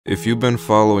If you've been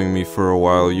following me for a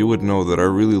while, you would know that I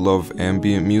really love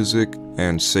ambient music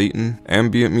and Satan.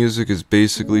 Ambient music is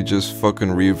basically just fucking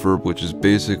reverb, which is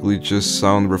basically just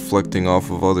sound reflecting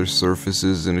off of other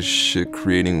surfaces and shit,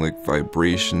 creating like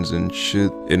vibrations and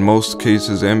shit. In most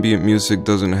cases, ambient music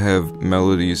doesn't have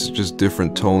melodies, just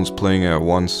different tones playing at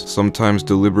once, sometimes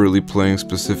deliberately playing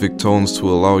specific tones to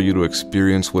allow you to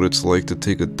experience what it's like to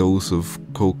take a dose of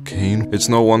cocaine. It's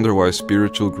no wonder why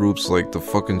spiritual groups like the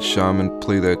fucking shaman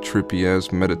play that trippy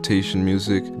ass meditation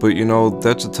music, but you know,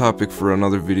 that's a topic for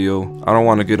another video. I don't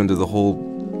want to get into the whole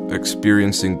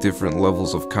experiencing different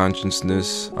levels of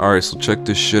consciousness. Alright, so check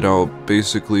this shit out.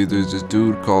 Basically, there's this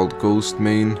dude called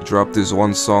Ghostemane, dropped this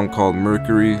one song called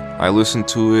Mercury. I listened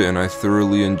to it and I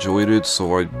thoroughly enjoyed it,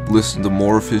 so I listened to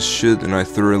more of his shit and I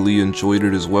thoroughly enjoyed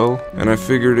it as well. And I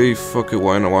figured, hey, fuck it,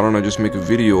 why don't I just make a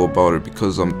video about it,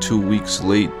 because I'm 2 weeks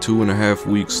late, 2.5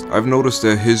 weeks. I've noticed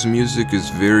that his music is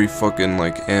very fucking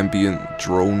like ambient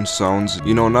drone sounds.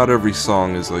 You know, not every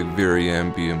song is like very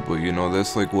ambient, but you know,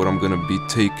 that's like what I'm gonna be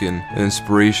taking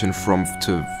inspiration from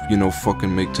to, you know,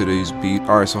 fucking make today's beat.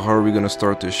 Alright, so how are we gonna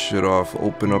start this shit off?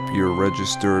 Open up your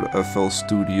registered FL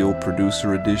Studio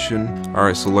Producer Edition.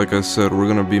 Alright, so like I said, we're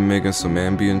gonna be making some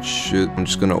ambient shit. I'm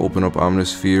just gonna open up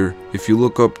Omnisphere. If you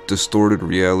look up Distorted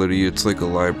Reality, it's like a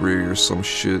library or some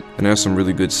shit, and it has some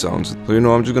really good sounds. So you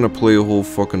know, I'm just gonna play a whole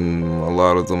fucking a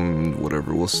lot of them,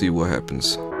 whatever, we'll see what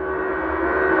happens.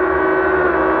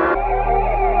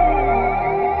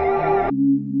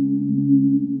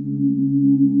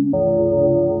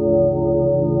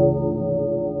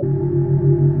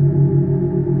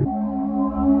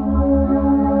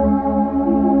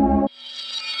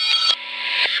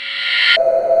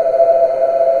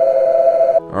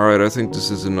 Alright, I think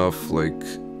this is enough, like,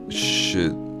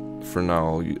 shit for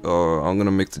now. I'm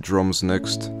gonna make the drums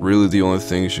next. Really, the only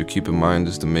thing you should keep in mind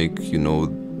is to make, you know,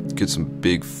 get some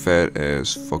big fat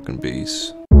ass fucking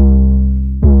bass.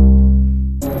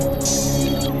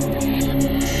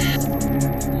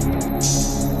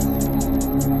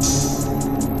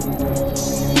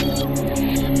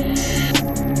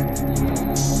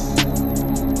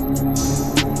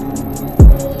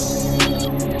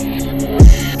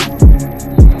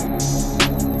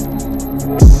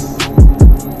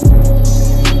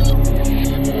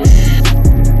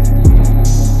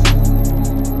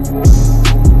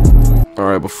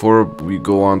 Alright, before we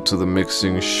go on to the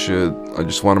mixing shit, I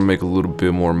just want to make a little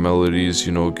bit more melodies,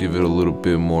 you know, give it a little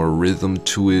bit more rhythm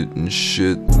to it and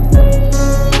shit.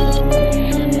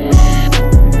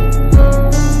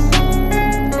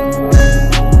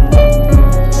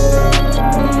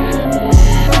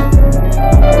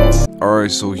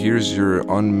 Alright, so here's your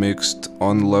unmixed,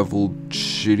 unleveled,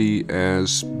 shitty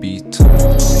ass beat.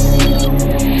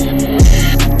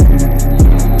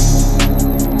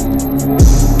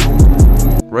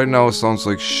 Right now it sounds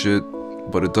like shit,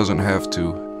 but it doesn't have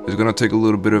to. It's gonna take a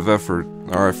little bit of effort.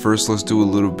 Alright, first let's do a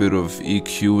little bit of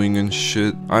EQing and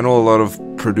shit. I know a lot of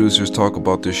producers talk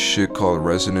about this shit called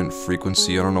resonant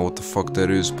frequency. I don't know what the fuck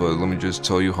that is, but let me just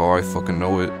tell you how I fucking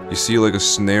know it. You see like a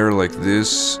snare like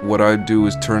this? What I do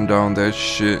is turn down that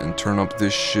shit and turn up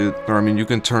this shit. Or I mean, you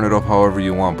can turn it up however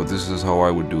you want, but this is how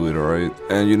I would do it, alright?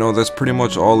 And you know, that's pretty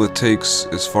much all it takes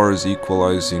as far as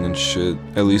equalizing and shit.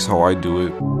 At least how I do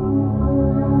it.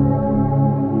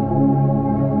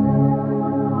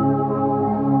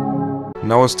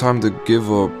 Now it's time to give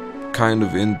a kind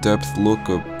of in-depth look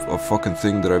of a fucking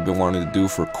thing that I've been wanting to do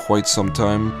for quite some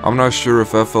time. I'm not sure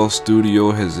if FL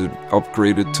Studio has it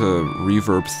upgraded to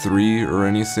Reverb 3 or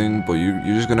anything, but you're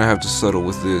just gonna have to settle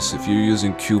with this. If you're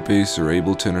using Cubase or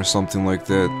Ableton or something like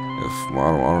that,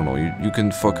 I don't know, you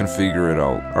can fucking figure it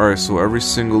out. Alright, so every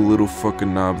single little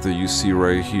fucking knob that you see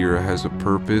right here has a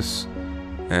purpose,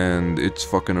 and it's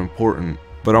fucking important.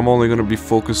 But I'm only gonna be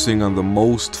focusing on the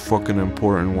most fucking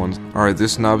important ones. Alright,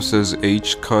 this knob says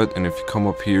H cut, and if you come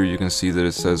up here you can see that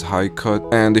it says high cut.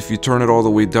 And if you turn it all the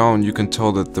way down, you can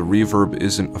tell that the reverb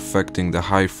isn't affecting the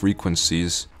high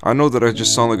frequencies. I know that I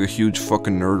just sound like a huge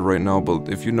fucking nerd right now, but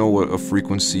if you know what a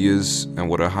frequency is and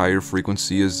what a higher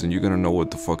frequency is, then you're gonna know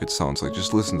what the fuck it sounds like.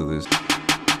 Just listen to this.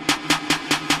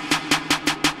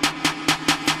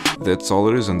 That's all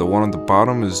it is, and the one on the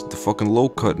bottom is the fucking low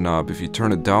cut knob. If you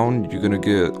turn it down, you're gonna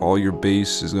get all your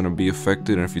bass is gonna be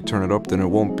affected, and if you turn it up, then it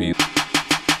won't be.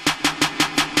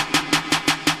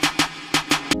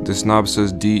 This knob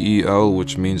says DEL,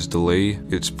 which means delay.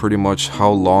 It's pretty much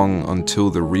how long until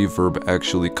the reverb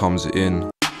actually comes in.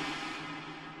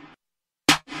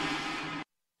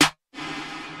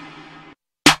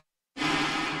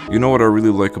 You know what I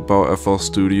really like about FL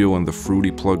Studio and the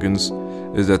fruity plugins?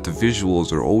 is that the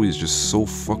visuals are always just so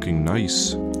fucking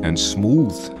nice and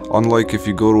smooth. Unlike if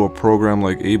you go to a program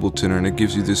like Ableton and it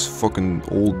gives you this fucking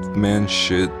old man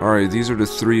shit. Alright, these are the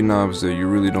 3 knobs that you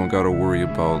really don't gotta worry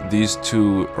about. These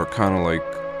 2 are kinda like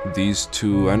these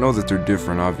 2. I know that they're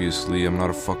different, obviously. I'm not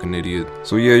a fucking idiot.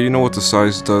 So yeah, you know what the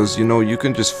size does. You know, you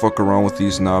can just fuck around with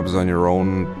these knobs on your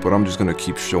own, but I'm just gonna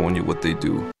keep showing you what they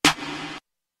do.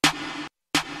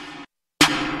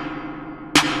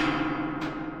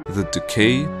 The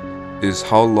decay is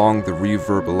how long the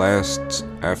reverb lasts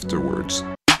afterwards.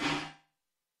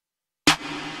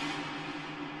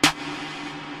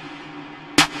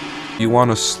 You want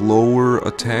a slower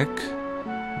attack?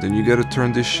 Then you gotta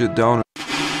turn this shit down.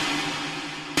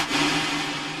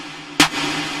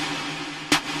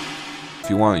 If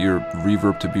you want your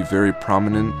reverb to be very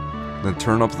prominent, then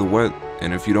turn up the wet.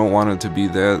 And if you don't want it to be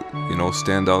that, you know,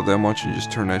 stand out that much, you just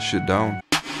turn that shit down.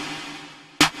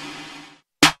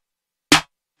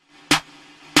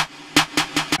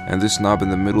 And this knob in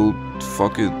the middle,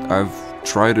 fuck it, I've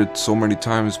tried it so many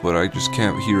times, but I just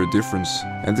can't hear a difference.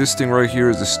 And this thing right here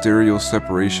is the stereo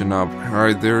separation knob.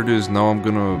 Alright, there it is. Now I'm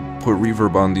gonna put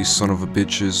reverb on these son of a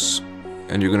bitches,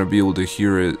 and you're gonna be able to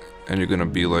hear it, and you're gonna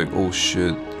be like, oh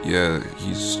shit, yeah,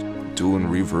 he's doing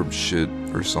reverb shit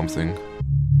or something.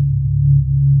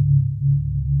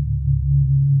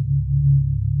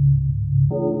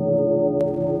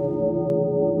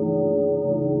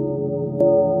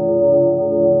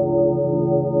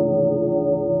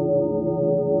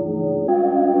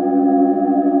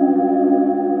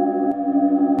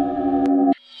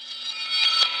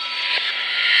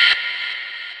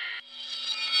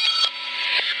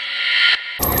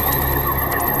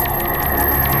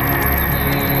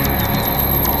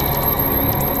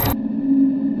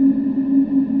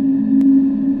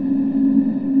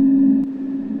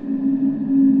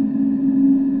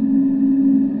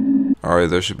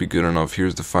 Alright, that should be good enough.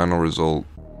 Here's the final result.